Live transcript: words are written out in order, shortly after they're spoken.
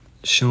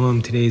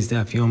Shalom, today's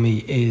Daf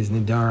Yomi is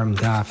Nedarim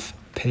Daf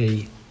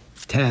Pei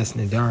Tes,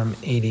 Nedarim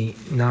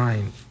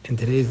 89. And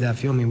today's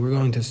Daf Yomi, we're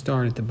going to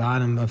start at the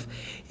bottom of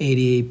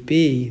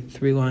 88b,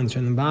 3 lines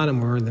from the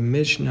bottom, where the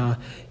Mishnah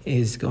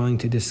is going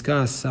to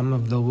discuss some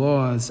of the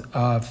laws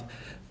of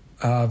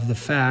the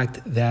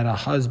fact that a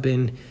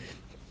husband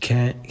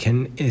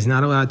is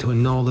not allowed to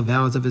annul the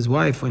vows of his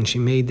wife when she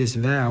made this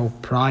vow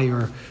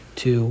prior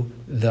to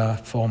the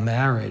full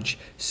marriage.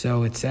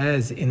 So it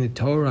says in the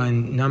Torah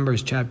in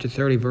Numbers chapter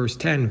 30 verse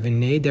 10,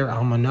 V'neder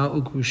almana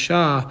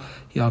ugrusha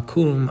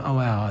yakum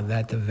aleh,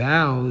 that the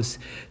vows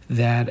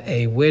that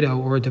a widow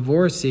or a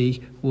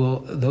divorcee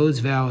those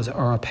vows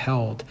are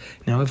upheld.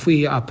 Now if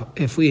we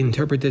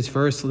interpret this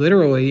verse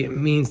literally, it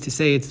means to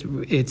say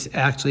it's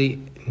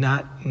actually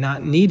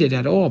not needed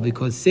at all,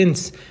 because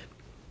since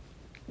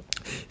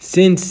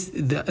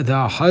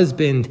the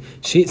husband,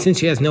 since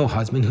she has no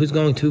husband, who's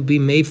going to be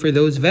made for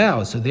those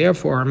vows? So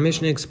therefore, our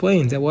Mishnah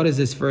explains that what is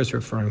this verse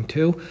referring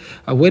to?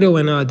 A widow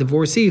and a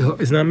divorcee who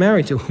is not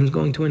married to, who's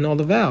going to annul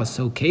the vows.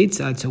 So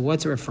Ketzad, so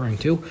what's it referring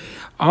to?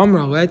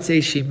 Amra, let's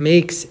say she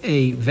makes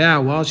a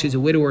vow while she's a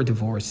widow or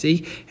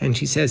divorcee, and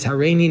she says,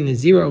 Hareini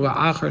Nazira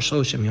la'achar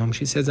shloshim yom.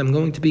 She says, I'm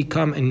going to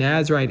become a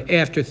Nazirite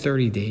after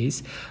 30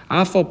 days.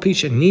 Afal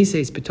pisha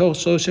nises b'toch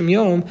shloshim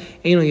yom,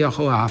 eino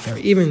yachol afer.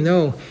 Even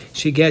though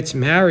she gets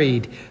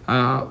married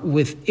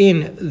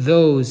within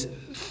those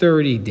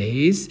 30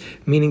 days,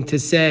 meaning to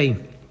say,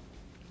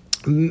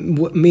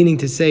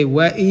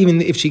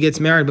 even if she gets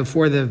married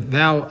before the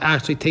vow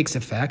actually takes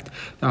effect,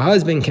 the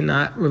husband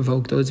cannot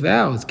revoke those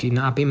vows,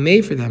 cannot be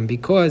made for them,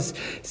 because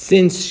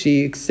since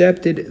she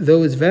accepted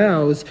those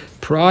vows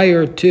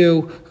prior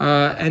to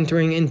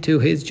entering into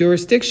his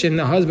jurisdiction,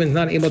 the husband is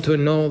not able to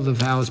annul the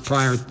vows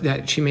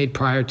that she made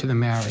prior to the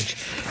marriage,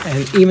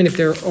 and even if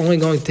they're only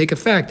going to take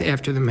effect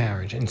after the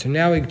marriage. And so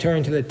now we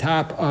turn to the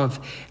top of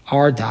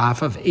our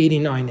daf of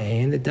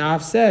 89a, and the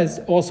daf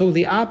says also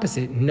the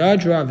opposite.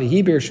 Nadra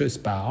v'hibir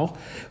shusbal.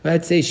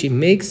 Let's say she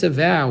makes a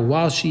vow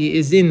while she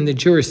is in the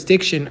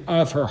jurisdiction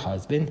of her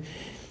husband,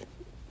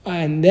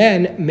 and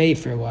then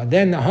Mayfirwa.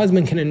 Then the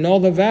husband can annul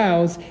the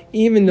vows,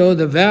 even though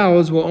the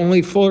vows will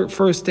only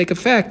first take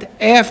effect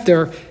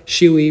after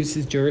she leaves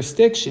his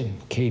jurisdiction.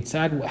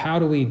 Ketzad, how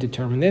do we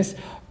determine this?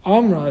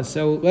 Amra,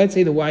 so let's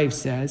say the wife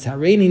says,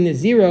 Hareini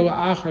Nazira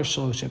la'achar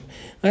shloshim.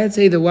 Let's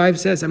say the wife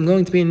says, I'm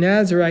going to be a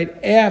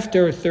Nazirite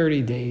after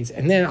 30 days.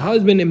 And then the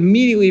husband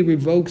immediately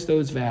revokes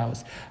those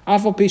vows.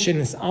 Afal pisha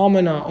nis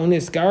almana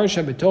onis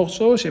garsha b'toch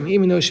shloshim,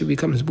 even though she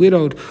becomes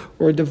widowed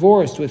or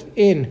divorced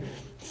within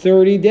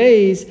 30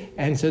 days,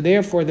 and so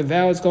therefore the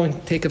vow is going to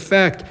take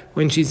effect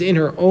when she's in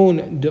her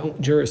own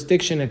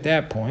jurisdiction at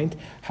that point.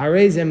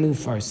 Harei ze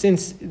mufar,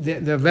 since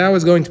the vow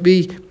is going to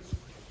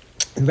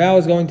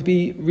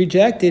be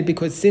rejected,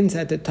 because since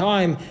at the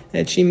time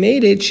that she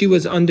made it, she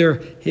was under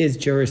his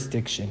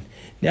jurisdiction.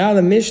 Now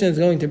the Mishnah is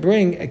going to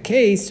bring a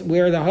case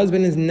where the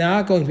husband is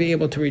not going to be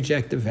able to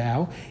reject the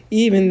vow,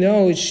 even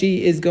though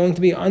she is going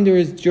to be under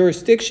his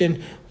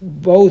jurisdiction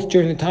both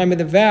during the time of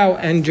the vow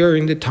and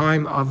during the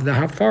time of the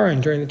hafara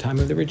and during the time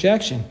of the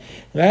rejection.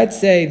 Let's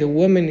say the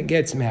woman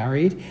gets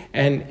married,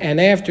 and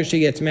after she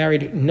gets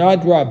married,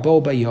 nadra bo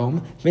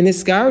bayom,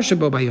 v'niskarsha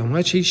bo bayom.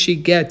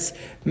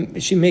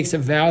 She makes a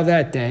vow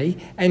that day,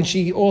 and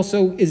she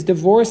also is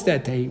divorced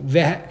that day,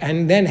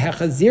 and then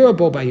hechazira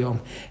bo bayom.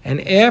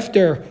 And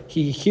after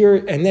he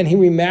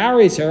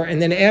remarries her,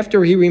 and then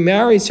after he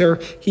remarries her,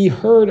 he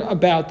heard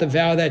about the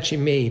vow that she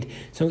made.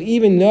 So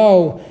even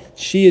though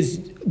she is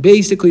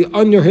basically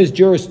under his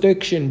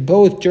jurisdiction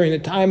both during the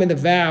time of the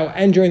vow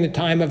and during the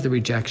time of the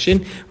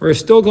rejection, we're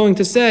still going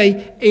to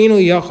say eino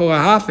yachol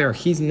hafer.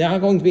 He's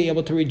not going to be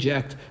able to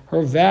reject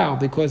her vow,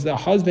 because the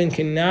husband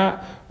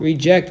cannot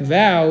reject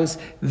vows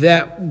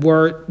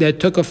that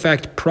took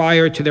effect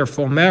prior to their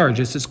full marriage.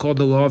 This is called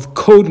the law of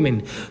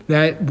Kodman.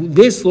 That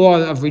this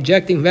law of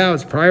rejecting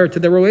vows prior to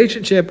the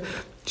relationship,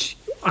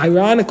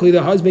 ironically,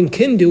 the husband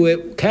can do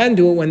it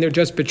when they're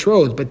just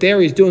betrothed, but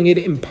there he's doing it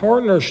in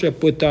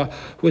partnership with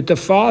the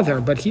father.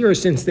 But here,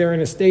 since they're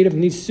in a state of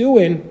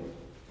nisuin,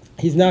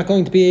 he's not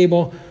going to be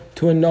able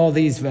to annul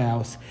these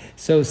vows.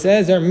 So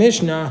says our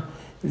Mishnah,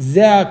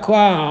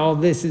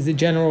 this is the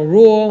general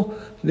rule.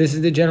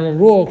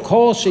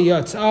 Kol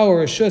sheyatzah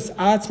or reshus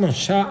atzma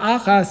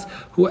sha'achas,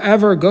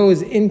 whoever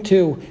goes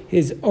into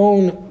his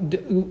own,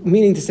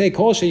 meaning to say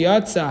kol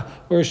sheyatzah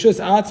or reshus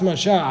atzma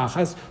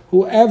sha'achas,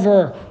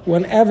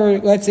 whenever,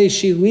 let's say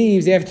she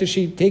leaves after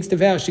she takes the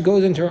vow, she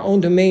goes into her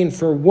own domain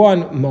for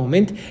one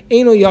moment.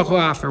 Eino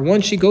yachol afer.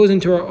 Once she goes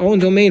into her own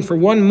domain for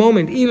one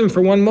moment, even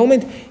for one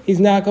moment, he's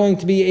not going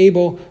to be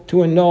able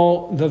to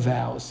annul the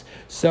vows.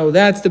 So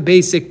that's the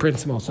basic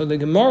principle. So the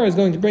Gemara is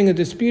going to bring a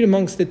dispute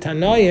amongst the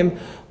Tanaim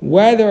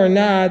whether or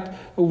not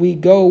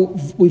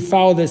we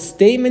follow the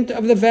statement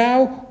of the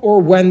vow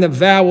or when the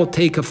vow will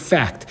take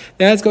effect.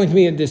 That's going to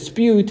be a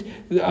dispute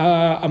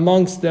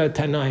amongst the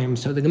Tanaim.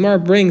 So the Gemara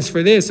brings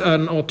for this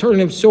an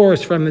alternative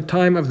source from the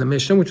time of the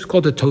Mishnah, which is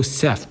called the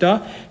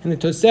Tosefta. And the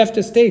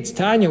Tosefta states,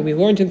 Tanya, we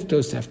learned in the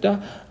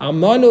Tosefta,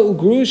 Amana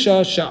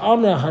ugrusha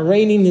sha'amra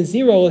hareini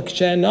niziro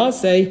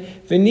l'kshanase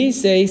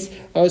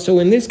v'nises. So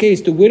in this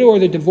case, the widow or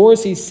the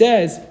divorcee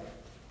says,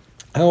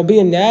 I will be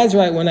a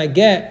Nazirite when I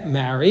get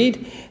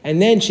married,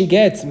 and then she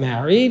gets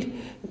married.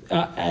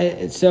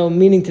 So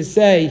meaning to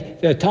say,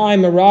 the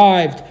time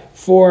arrived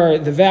for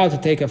the vow to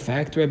take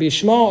effect. Rabbi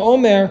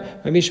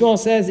Yishmael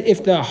says,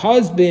 if the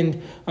husband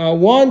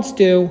wants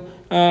to,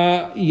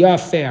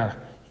 yafer.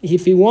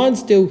 If he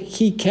wants to,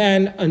 he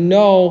can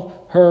annul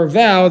her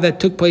vow that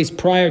took place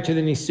prior to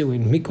the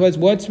Nisuin. Because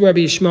what's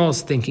Rabbi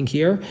Yishmael's thinking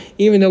here?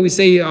 Even though we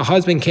say a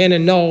husband can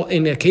annul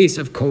in a case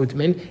of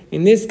Kodman,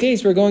 in this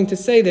case we're going to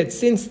say that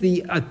since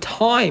the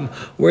time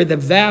where the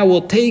vow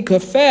will take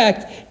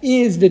effect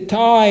is the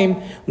time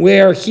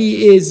where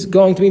he is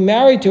going to be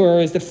married to her,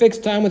 is the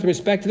fixed time with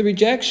respect to the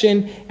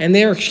rejection, and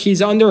there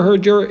she's under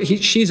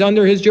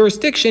his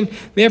jurisdiction.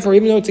 Therefore,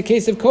 even though it's a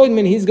case of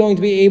Kodman, he's going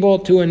to be able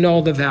to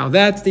annul the vow.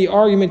 That's the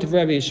argument of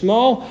Rabbi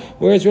Yishmael,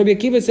 whereas Rabbi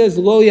Akiva says,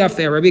 Lo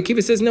Yafer. Rabbi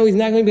Akiva says, no, he's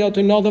not going to be able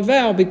to annul the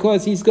vow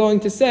because he's going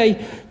to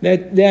say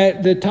that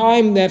the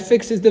time that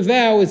fixes the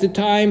vow is the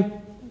time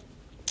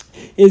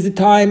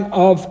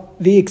of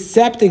the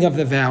accepting of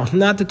the vow,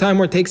 not the time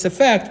where it takes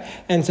effect.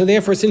 And so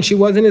therefore, since she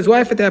wasn't his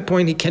wife at that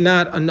point, he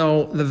cannot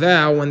annul the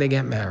vow when they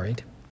get married.